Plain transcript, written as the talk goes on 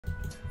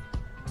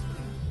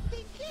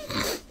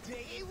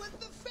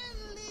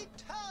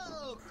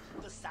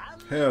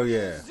Hell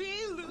yeah.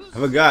 I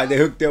forgot they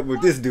hooked up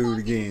with this dude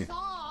again.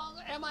 Song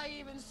am I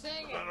even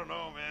singing? I don't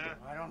know, man.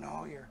 I don't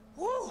know, you're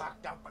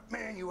fucked up, but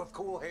man, you have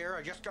cool hair,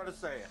 I just gotta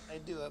say it. I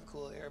do have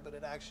cool hair, but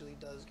it actually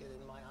does get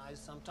in my eyes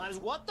sometimes.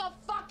 What the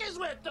fuck is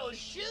with those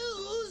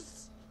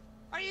shoes?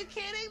 Are you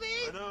kidding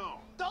me? I know.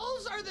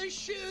 Those are the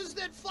shoes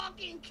that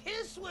fucking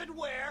Kiss would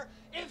wear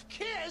if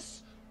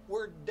Kiss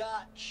were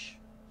Dutch.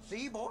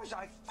 See, boys,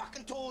 I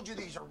fucking told you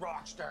these are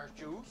rock star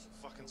shoes.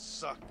 Fucking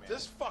suck, man.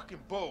 This fucking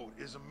boat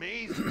is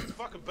amazing. It's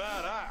fucking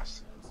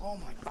badass. Oh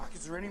my fuck,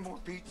 is there any more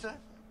pizza?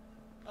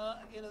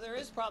 You know, there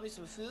is probably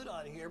some food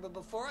on here, but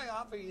before I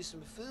offer you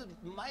some food,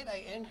 might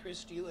I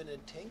interest you in a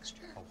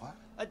tincture? A what?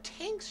 A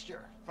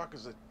tincture. Fuck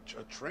is a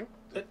drink?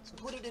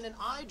 Put it in an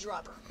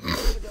eyedropper.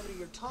 Put it under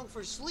your tongue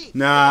for sleep.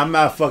 Nah, I'm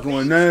not fucking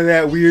with none of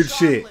that weird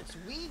shit.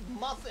 Weed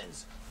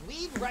muffins,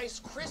 weed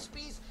Rice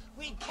Krispies,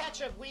 weed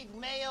ketchup, weed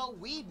mayo,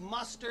 weed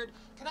mustard.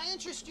 Can I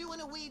interest you in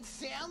a weed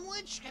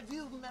sandwich? Have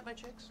you met my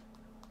chicks?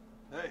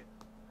 Hey.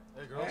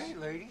 Hey, girls. Hey,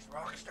 ladies,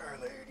 rock star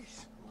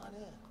ladies. Come on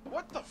in.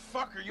 What the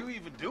fuck are you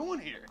even doing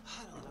here?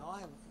 I don't know.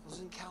 I was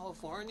in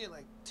California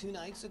like 2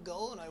 nights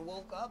ago, and I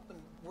woke up and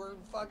we're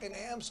fucking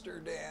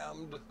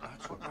Amsterdam.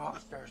 That's what rock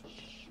stars.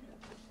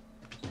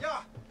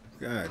 Yeah.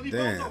 God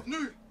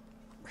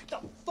What the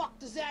fuck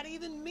does that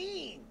even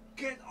mean?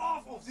 Get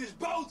off of this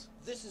boat!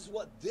 This is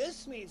what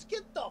this means.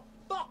 Get the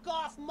fuck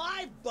off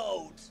my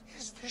boat!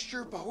 Is this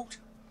your boat?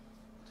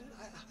 Dude,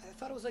 I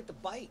thought it was like the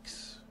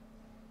bikes.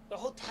 The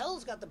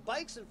hotel's got the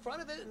bikes in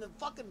front of it, and the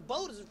fucking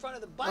boat is in front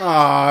of the bikes.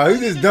 Aw,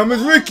 he's as dumb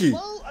as Ricky.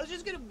 I was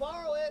just gonna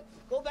borrow it,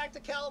 go back to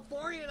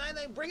California, and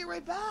then bring it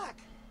right back.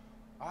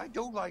 I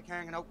do like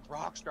hanging out with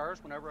rock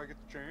stars whenever I get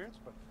the chance,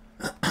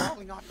 but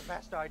probably not the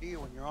best idea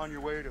when you're on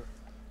your way to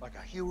like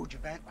a huge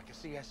event like a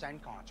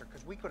CSN concert,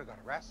 because we could have got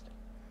arrested.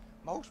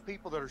 Most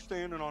people that are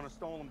standing on a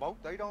stolen boat,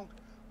 they don't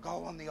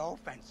go on the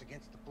offense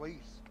against the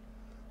police.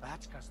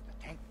 That's because of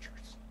the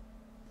tinctures.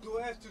 Do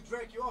I have to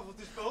drag you off of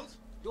this boat?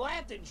 Do I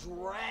have to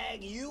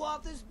drag you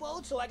off this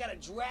boat? So I gotta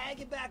drag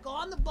it back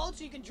on the boat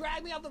so you can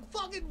drag me off the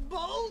fucking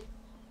boat?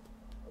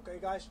 Okay,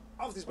 guys,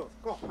 off this boat.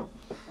 Go on.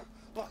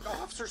 Look,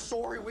 officer,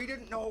 sorry, we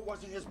didn't know it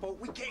wasn't his boat.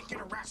 We can't get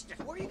arrested.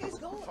 Where are you guys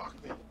going? Fuck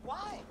me.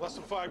 Why? Less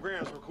than 5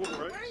 grams, we're cool,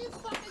 right? Where are you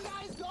fucking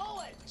guys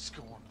going? Let's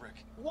go on,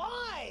 Rick.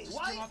 Why? Just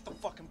Why? get off the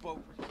fucking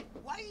boat, Rick.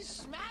 Why are you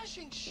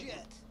smashing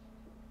shit?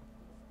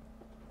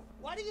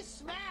 Why do you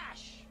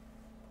smash?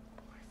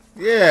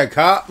 Yeah,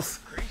 cops.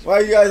 Why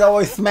you guys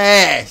always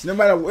smash? No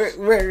matter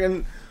where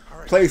in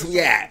place we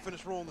at.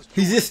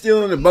 He's just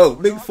still in the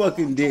boat. Big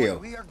fucking deal.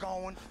 We are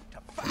going to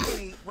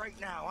fucking eat right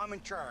now. I'm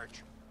in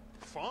charge.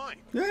 Fine.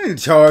 You're in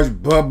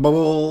charge,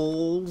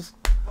 Bubbles.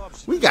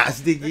 We got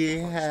sticky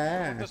This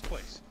hair.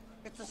 place.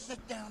 It's a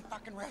sit-down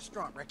fucking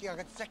restaurant, Ricky. I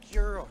got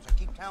 €6. I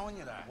keep telling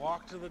you that.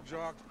 Walk to the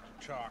chalk.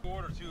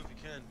 Order too if you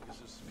can, because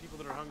there's people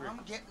that are hungry. I'm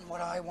getting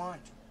what I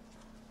want.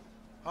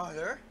 Hi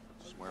there.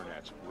 Swear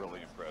that's really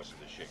impressive,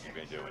 the shit you've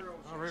been doing.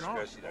 Oh, right on.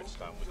 Especially that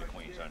stunt with the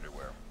Queen's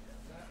underwear.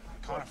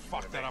 Kind of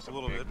fucked that up a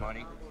little Big bit.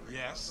 money.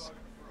 Yes.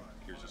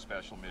 Here's a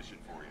special mission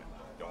for you.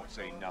 Don't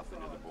say nothing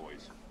to the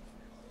boys.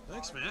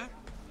 Thanks, man.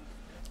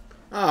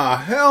 Ah,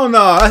 hell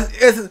no.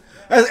 That's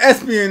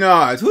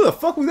espionage. Who the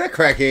fuck was that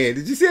crackhead?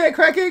 Did you see that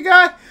crackhead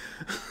guy?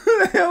 Who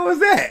the hell was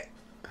that?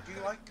 Do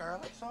you like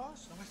garlic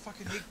sauce? I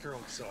fucking hate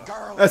garlic sauce.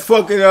 Garlic. That's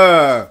fucking,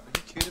 Are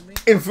you kidding me?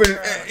 infinite,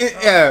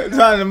 yeah,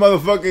 trying to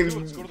Let's go to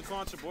motherfucking the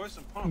concert, boys,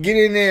 and pump. get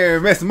in there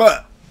and mess him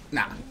up.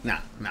 Nah.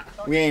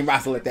 We ain't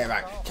about to let that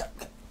rock.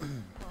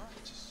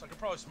 I could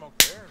probably smoke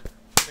there.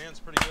 The band's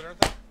pretty good,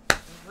 aren't they? They're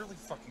really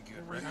fucking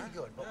good, right? Really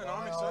good. But Yeah, no,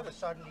 I'm why all of a excited.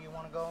 sudden do you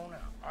want to go now?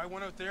 I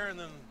went out there and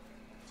then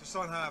Just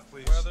on half,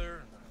 please.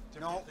 weather,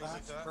 different No, things like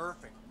that's that.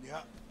 perfect.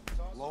 Yeah.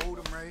 Load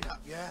them right up.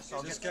 Yes,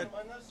 I'll Just get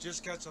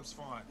just ketchup's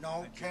fine.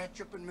 no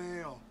ketchup and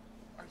mayo.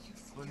 Are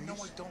you know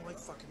I don't like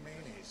fucking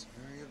mayonnaise.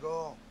 There you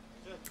go.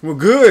 Well,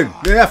 good.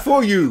 They're not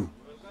for you.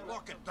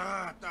 Look at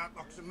that. That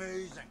looks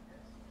amazing.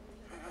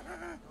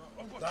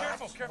 Oh,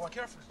 That's careful. what-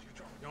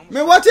 You almost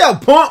Man, watch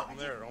out, punk. fell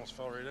there. It almost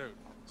fell right out.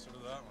 So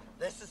did that one.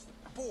 This is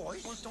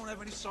boys. Ones don't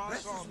have any sauce This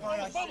is on why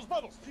them. I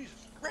Bubbles, Jesus.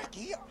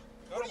 Ricky, That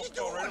what are you almost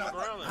fell doing? right on the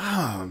ground there.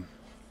 Ah,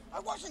 I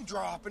wasn't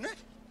dropping it.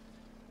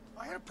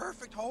 I had a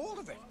perfect hold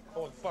of it.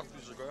 Oh, fuck,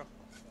 these are good.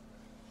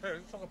 Hey,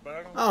 you took a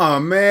bag on oh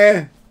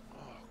man. Oh,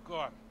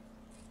 God.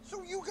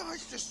 So you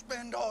guys just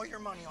spend all your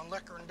money on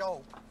liquor and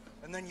dope,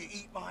 and then you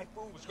eat my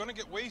food. It was going to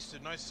get wasted,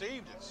 and I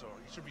saved it, so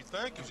you should be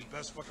thanking It was me. the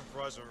best fucking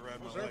fries I've ever had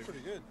in Was my that life.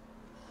 pretty good?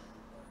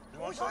 You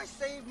Boys, want I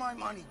some? saved my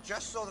money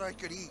just so that I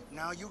could eat.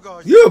 Now you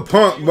guys. You a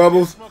punk,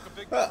 Bubbles. Smoke a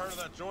big part of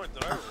that joint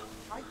that I rolled.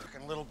 I took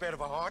a little bit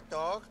of a hot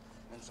dog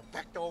and some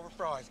pecked over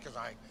fries because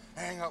I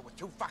hang out with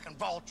 2 fucking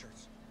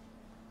vultures.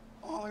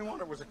 All I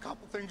wanted was a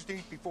couple things to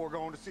eat before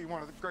going to see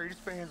one of the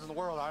greatest bands in the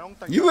world. I don't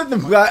think You let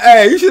them guys,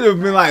 hey, you should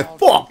have been like,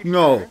 fuck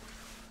no.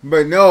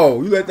 But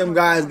no, you let them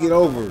guys get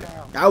over it.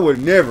 I would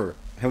never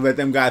have let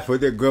them guys put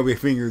their grubby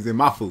fingers in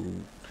my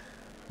food.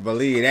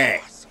 Believe that.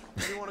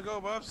 Where do you want to go,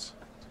 Bubs?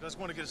 You guys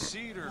want to get a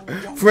seat or?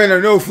 Friend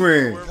or no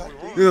friend. Wherever we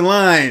want. The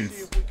lines.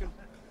 See if we can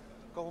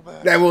go back.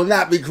 that will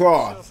not be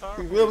crossed. How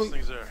You powerful feel these me?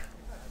 things are.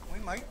 We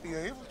might be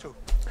able to.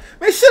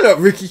 Man, shut up,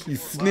 Ricky, you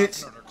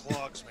snitch. Under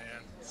clogs,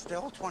 man.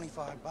 Still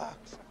 $25.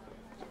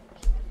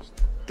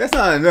 That's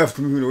not enough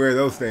for me to wear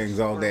those things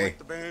all day. With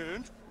the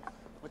band.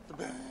 With the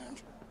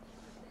band.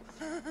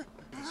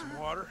 Get some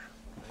water.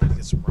 I need to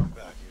get some rum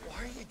back here.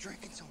 Why are you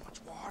drinking so much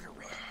water,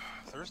 Rick?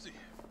 Thirsty.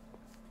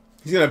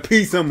 He's gonna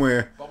pee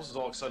somewhere. Bubbles is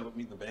all excited about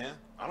meeting the band.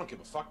 I don't give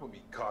a fuck about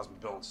meeting Cosmo,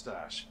 Bill, and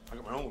Stash. I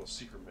got my own little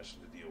secret mission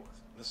to deal with.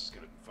 This is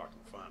gonna be fucking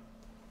fun.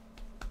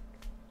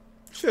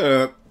 Shut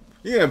up.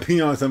 You're gonna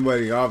pee on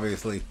somebody,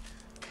 obviously.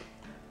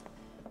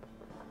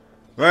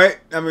 Right?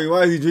 I mean,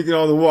 why is he drinking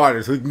all the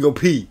water so he can go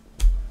pee?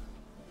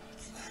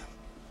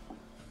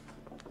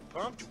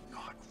 Do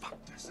not fuck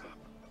this up.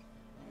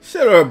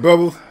 Shut up,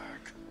 Bubbles.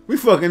 We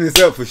fucking this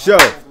up for sure.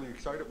 I'm overly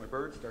excited. My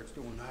bird starts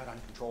doing that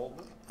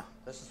uncontrollably.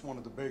 This is one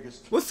of the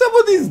biggest. What's up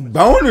with these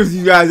boners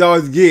you guys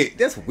always get?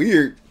 That's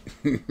weird.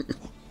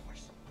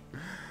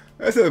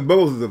 That's what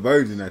Bubbles is a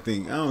virgin, I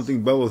think. I don't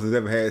think Bubbles has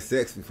ever had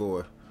sex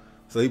before.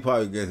 So he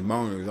probably gets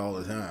boners all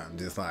the time.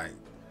 Just like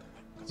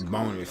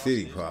Boner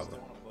City, probably.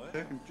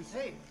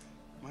 Hey,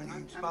 my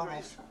name's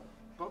Bubbles.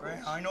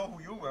 Hey, I know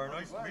who you are.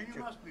 Nice to meet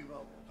you. must be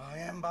Bubbles. I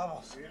am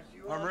Bubbles.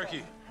 I'm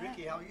Ricky.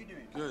 Ricky, how are you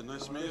doing? Good,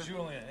 nice to meet you.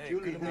 Julian, hey,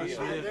 Julie, good to meet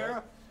you.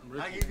 there.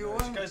 How you doing?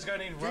 You guys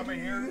got any rum in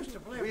You here? used to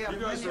play. You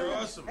guys are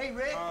awesome. Hey,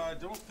 Rick, I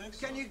don't think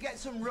so. can you get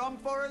some rum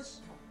for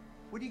us?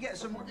 Would you get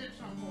some?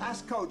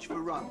 Ask Coach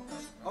for rum.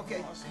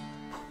 Okay.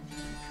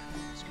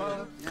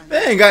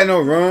 They ain't got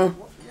no rum.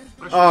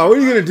 Oh, what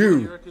are you gonna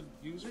do? I could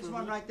use This for a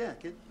one minute? right there,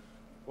 kid.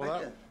 Well,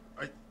 right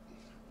that,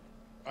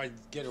 I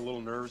get a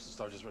little nervous and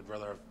stuff. Just would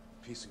rather have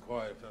peace and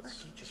quiet. If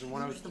that's is there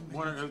one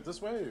out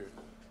this way. Or?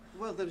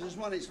 Well, there's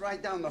one. It's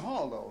right down the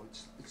hall, though.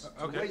 It's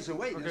Okay. a ways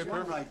away. There's Okay,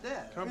 one perfect. right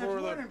there. Can I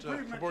borrow that?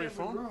 Can I borrow your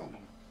phone?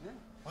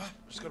 What?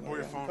 Just gotta borrow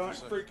your phone for a I'm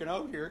second. freaking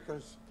out here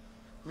because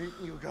meeting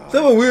you guys.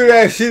 Some weird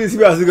ass shit is he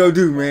about to go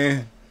do,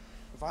 man.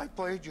 If I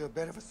played you a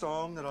bit of a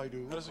song that I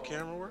do. How does the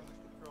camera work?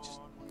 What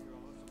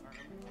do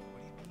you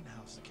mean,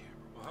 how's the camera?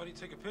 Well, how do you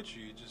take a picture?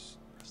 You just.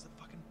 There's the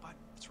fucking button.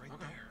 It's right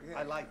Okay. there.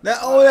 I like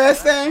That old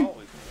ass thing.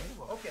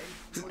 Okay.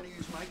 You want to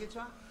use my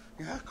guitar?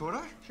 Yeah, could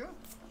I? Sure.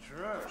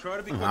 Sure. Try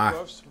to be quick, Uh-huh.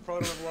 Buffs. We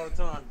probably don't have a lot of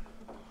time.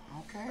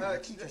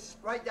 Okay. Just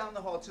right down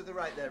the hall to the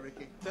right there,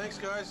 Ricky. Thanks,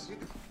 guys.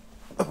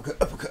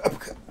 Uppercut, uppercut,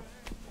 uppercut.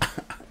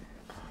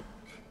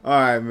 All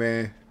right,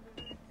 man.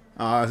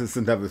 Oh, this is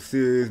some type of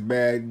serious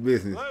bad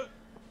business. Hello?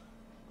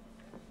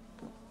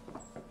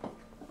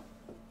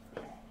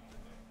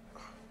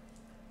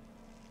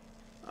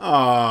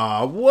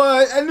 Aw,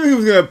 what? I knew he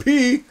was gonna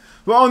pee,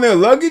 but on their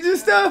luggage and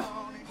stuff.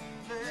 One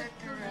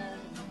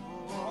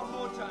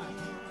more time.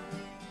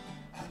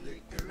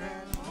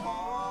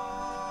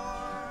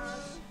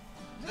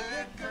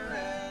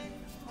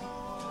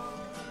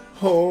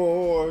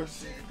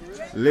 Horse,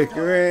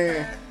 liquor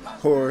and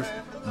horse,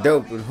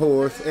 dope and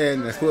horse,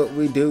 and that's what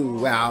we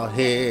do out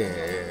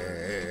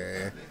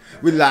here.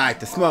 We like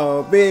to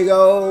smoke big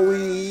old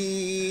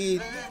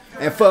weed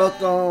and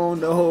fuck on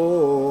the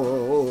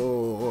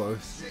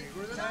horse.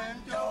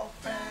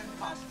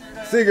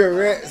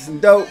 Cigarettes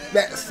and dope,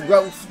 that's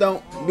gross,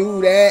 don't do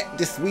that,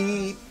 just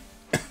weed.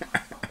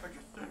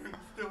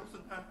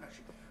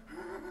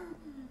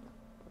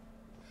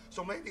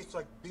 So maybe it's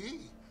like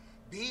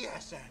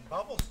BSN,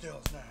 Bubble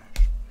Stills Nash.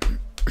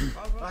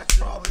 That's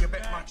probably a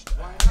bit much.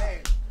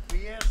 Hey,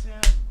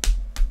 BSN.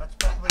 That's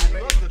probably I a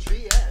bit love the much.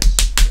 BS.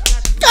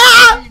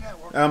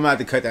 I'm gonna have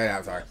to cut that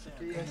out, sorry.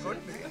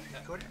 Could be.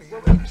 Could be.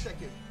 Well, wait a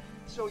second.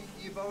 So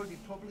you've already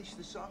published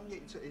the song?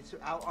 It's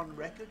out on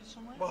record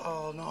somewhere?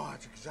 Well,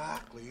 not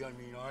exactly. I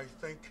mean, I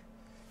think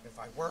if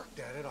I worked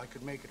at it, I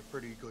could make it a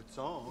pretty good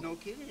song. No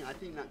kidding. I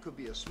think that could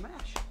be a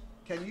smash.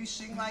 Can you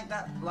sing like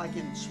that, like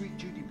in Sweet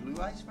Judy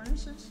Blue Eyes, for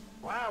instance?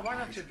 Wow, why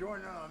don't you join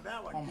in on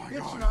that one? Oh my It's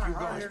God! not If you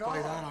hard guys at play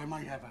all. that,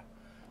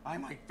 I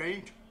might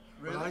faint.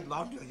 Really? But I'd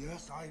love to.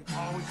 Yes, I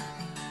always.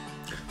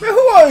 Man, who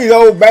are these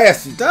old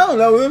bastards? I don't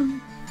know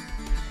them.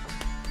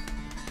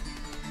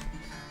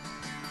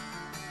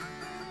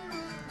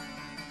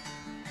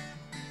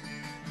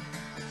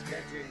 It's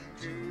getting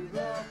to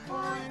the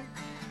point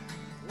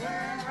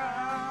where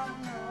I'm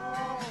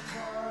no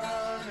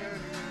fun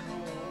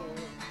anymore.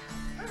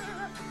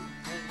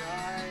 And I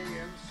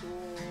am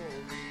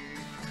sorry.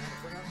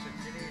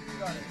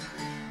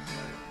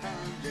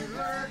 It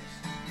hurts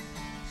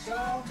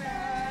so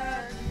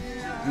bad.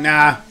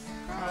 Nah,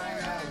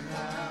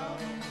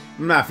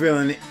 I'm not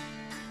feeling it.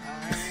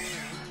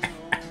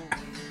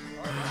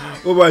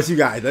 What about you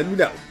guys? Let me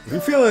know. If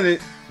you're feeling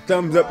it,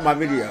 thumbs up my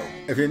video.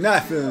 If you're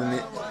not feeling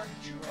it,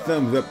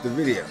 thumbs up the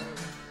video.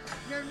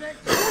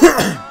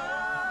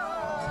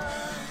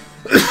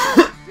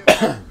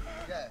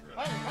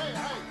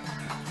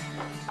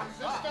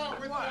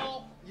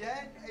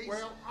 Yeah?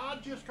 Well, I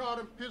just caught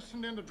him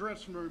pissing in the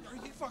dressing room. Are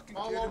you fucking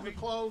All kidding over me? the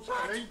clothes.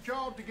 I need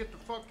y'all to get the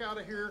fuck out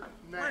of here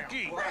now.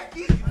 Ricky!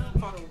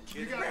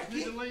 You guys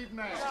need to leave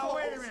now. Now,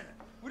 wait a minute.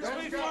 We just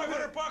paid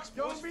 $500 bucks,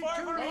 boys. Don't be too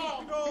 $500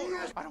 long. to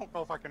go. I don't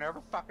know if I can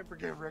ever fucking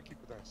forgive Ricky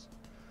for this.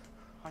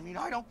 I mean,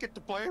 I don't get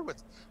to play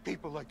with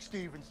people like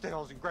Steven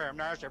Stills and Graham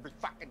Nash every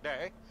fucking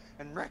day.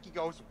 And Ricky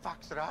goes and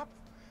fucks it up.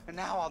 And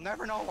now I'll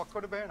never know what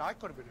could have been. I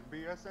could have been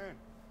in BSN.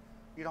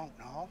 You don't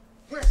know.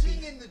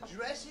 Pissing in the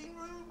dressing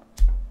room?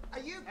 Are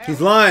you? He's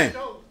lying.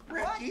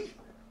 Ricky?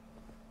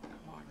 Oh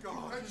my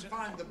God! Let's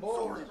find the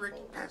ball. Sorry,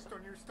 Ricky pissed on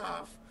your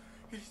stuff.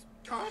 He's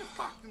kind of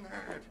fucked in the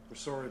head. We're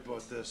sorry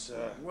about this.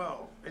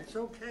 Well, it's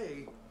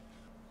okay.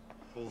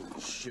 Holy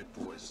shit,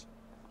 boys.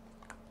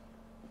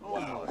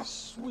 Wow,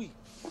 sweet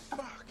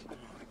fuck. Oh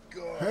my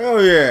God.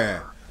 Hell yeah.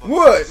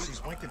 What?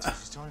 She's winking to you.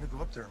 She's telling you to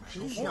go up there, man.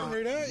 She's Go not for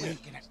it. right at you.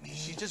 winking at me.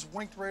 She just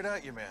winked right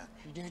at you, man.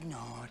 She did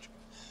not.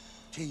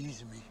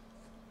 Teasing me.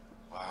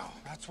 Wow.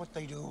 That's what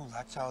they do.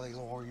 That's how they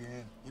lure you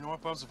in. You know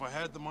what, Bubs? If I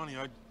had the money,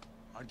 I'd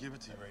give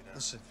it to you right now.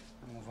 Listen,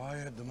 If I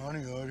had the money,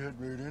 I'd head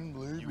right in,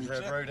 believe me. you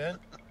head right in.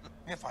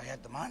 If I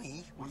had the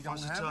money, we What if I don't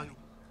was to have tell it. you?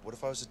 What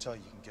if I was to tell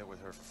you you can get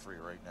with her for free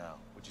right now?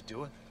 Would you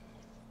do it?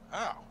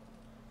 How?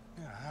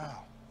 Yeah,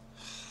 how?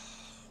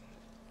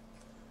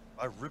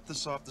 I ripped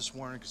this off this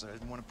morning because I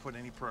didn't want to put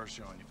any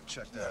pressure on you, but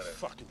check that That out.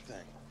 fucking thing.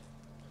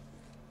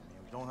 I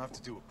mean, we don't have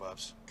to do it,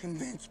 Bubs.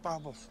 Convince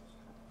Bubbles.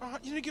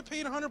 You didn't get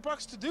paid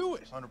 $100 to do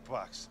it.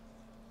 $100.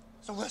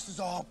 So this is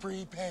all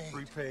prepaid.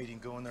 Prepaid. You can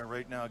go in there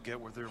right now, get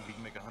with her, and we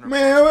can make $100.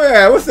 Man,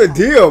 yeah, what's the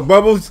deal,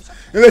 Bubbles?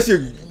 Unless you're...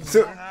 You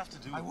So, don't have to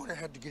do I it. would have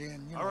had to get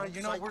in. All right,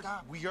 you know, psyched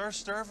up. we are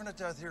starving to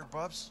death here,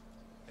 Bubs.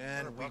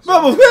 And we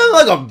Bubbles, man,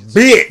 like a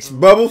bitch,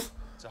 Bubbles.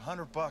 It's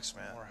 $100,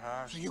 man. Or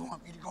hash. So you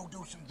want me to go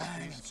do some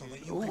banging so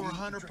that you Over can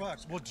eat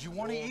 $100. Well, do you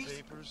want to eat?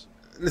 Papers.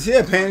 Does she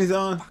have panties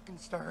on? fucking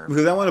starve.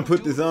 Because I want to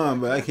put this on,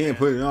 but I can't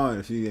put it on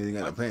if she ain't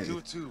got no I'd do panties.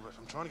 it too, but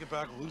I'm trying to get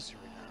back with Lucy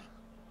right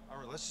now. All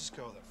right, let's just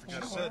go there.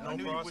 You Forget know it. what? I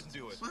knew you process. wouldn't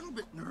do it. A little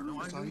bit nervous.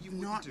 No, I knew I'm you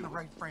wouldn't not do in the it.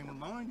 right frame of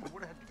mind. I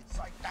would have had to get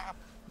psyched up.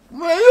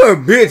 Man, you're a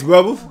bitch,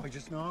 Bubbles. I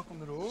just knock on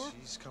the door.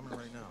 She's coming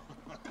right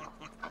now.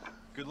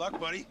 Good luck,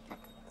 buddy.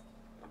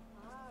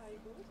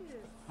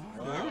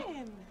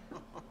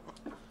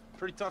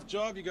 Pretty tough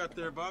job you got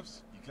there,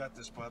 Bubs. You got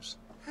this, Bubs.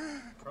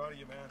 Proud of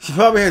you, man. She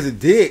probably has a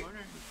dick.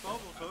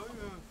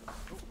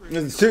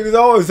 The chick is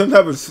always some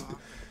type of...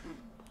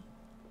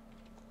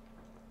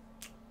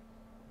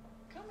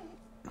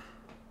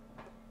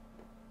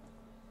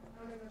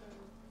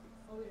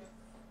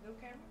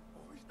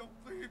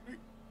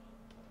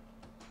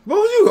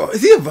 Bubbles, you go?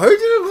 Is he a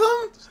virgin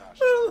or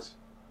something?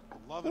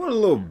 Love What a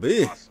little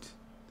bitch.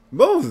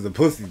 Bubbles is a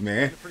pussy,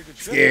 man.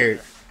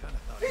 Scared.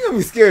 You gonna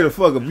be scared to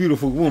fuck a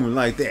beautiful woman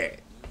like that.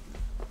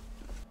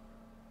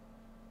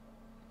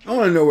 I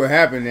want to know what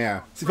happened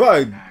now. She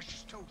probably...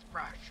 Nash's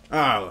toothbrush.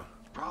 Oh.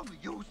 Probably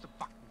used the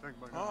fucking thing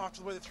by now. Oh,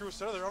 after the way they threw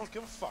us out of there, I don't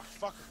give a fuck.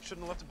 Fuck her.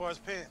 Shouldn't have left the boy's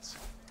pants.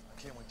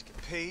 I can't wait to get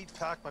paid,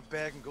 pack my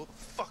bag, and go the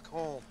fuck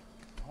home.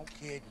 No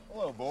kidding.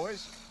 Hello,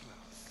 boys.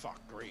 Fuck,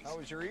 great. How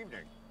was your evening?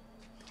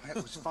 It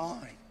was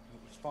fine.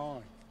 It was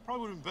fine.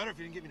 Probably would have been better if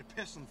you didn't get me to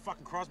piss on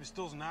fucking Crosby,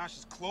 Stills, and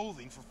Nash's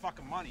clothing for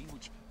fucking money,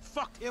 which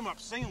fucked him up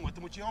singing with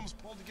them, which he almost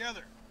pulled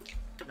together.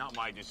 Not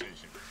my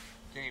decision.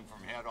 Came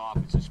from head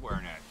office, I swear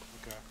net.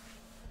 Okay.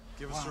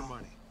 Give us our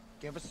money.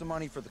 Give us the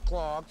money for the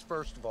clogs,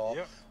 first of all.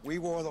 Yep. We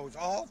wore those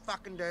all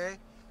fucking day.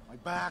 My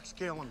back's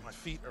killing me. My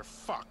feet are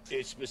fucked.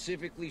 It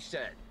specifically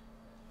said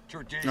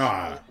traditional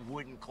Ah.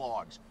 wooden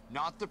clogs,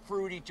 not the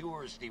fruity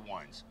touristy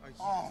ones.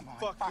 Oh my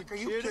fuck, are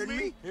you kidding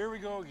me? Here we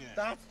go again.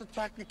 That's the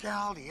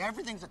technicality.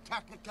 Everything's a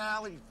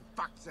technicality,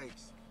 for fuck's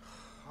sakes.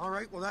 All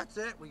right, well, that's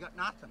it. We got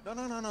nothing.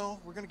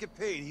 No. We're gonna get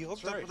paid. He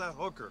hooked That's up right. with that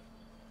hooker.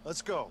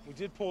 Let's go. We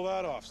did pull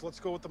that off, so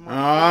let's go with the money.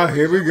 Ah,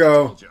 here we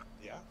go.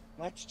 Yeah.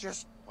 Let's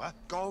just What?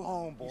 go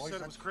home, You boys.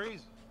 said it was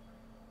crazy.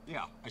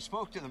 Yeah, I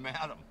spoke to the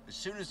madam. As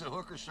soon as the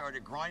hooker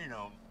started grinding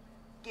on him,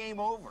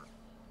 game over.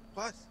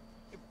 What?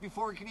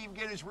 Before he could even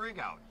get his rig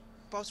out.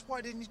 Bubs,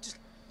 why didn't you just...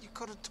 You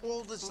could have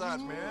told us that, I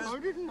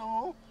man. didn't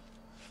know.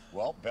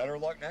 Well, better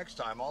luck next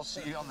time. I'll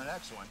see you on the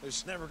next one.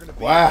 There's never gonna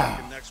be Wow. a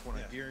fucking next one,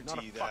 I guarantee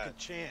Not a you fucking that.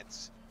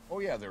 chance. Oh,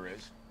 yeah, there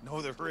is.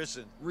 No, there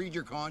isn't. Read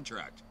your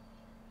contract.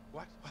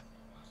 What?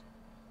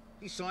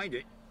 He signed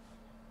it.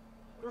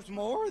 There's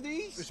more of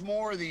these? There's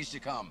more of these to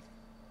come.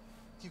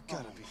 You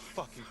gotta be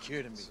fucking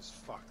kidding me. This is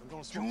fucked. I'm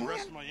going to smoke the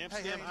rest of my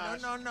Amsterdam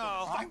hash. no.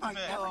 I might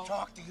never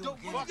talk to you Don't,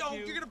 again. no,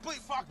 you. you're gonna play.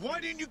 Fuck Why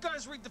you. didn't you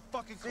guys read the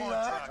fucking See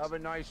that? contract? Have a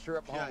nice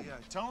trip home. Yeah.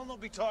 Tell him they'll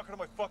be talking to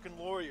my fucking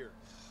lawyer.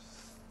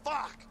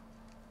 Fuck.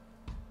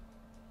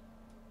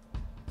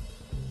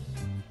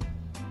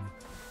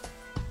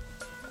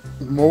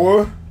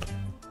 More?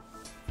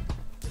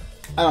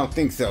 I don't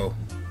think so.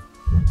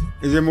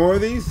 Is there more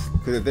of these?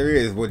 Because if there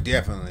is, we're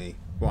definitely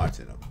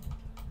watching them.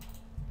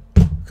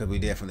 Because we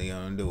definitely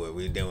gonna do it.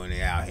 We're doing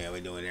it out here.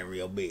 We're doing it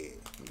real big.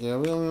 Yeah,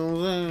 you know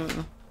what I'm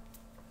saying?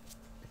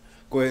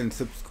 Go ahead and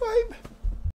subscribe.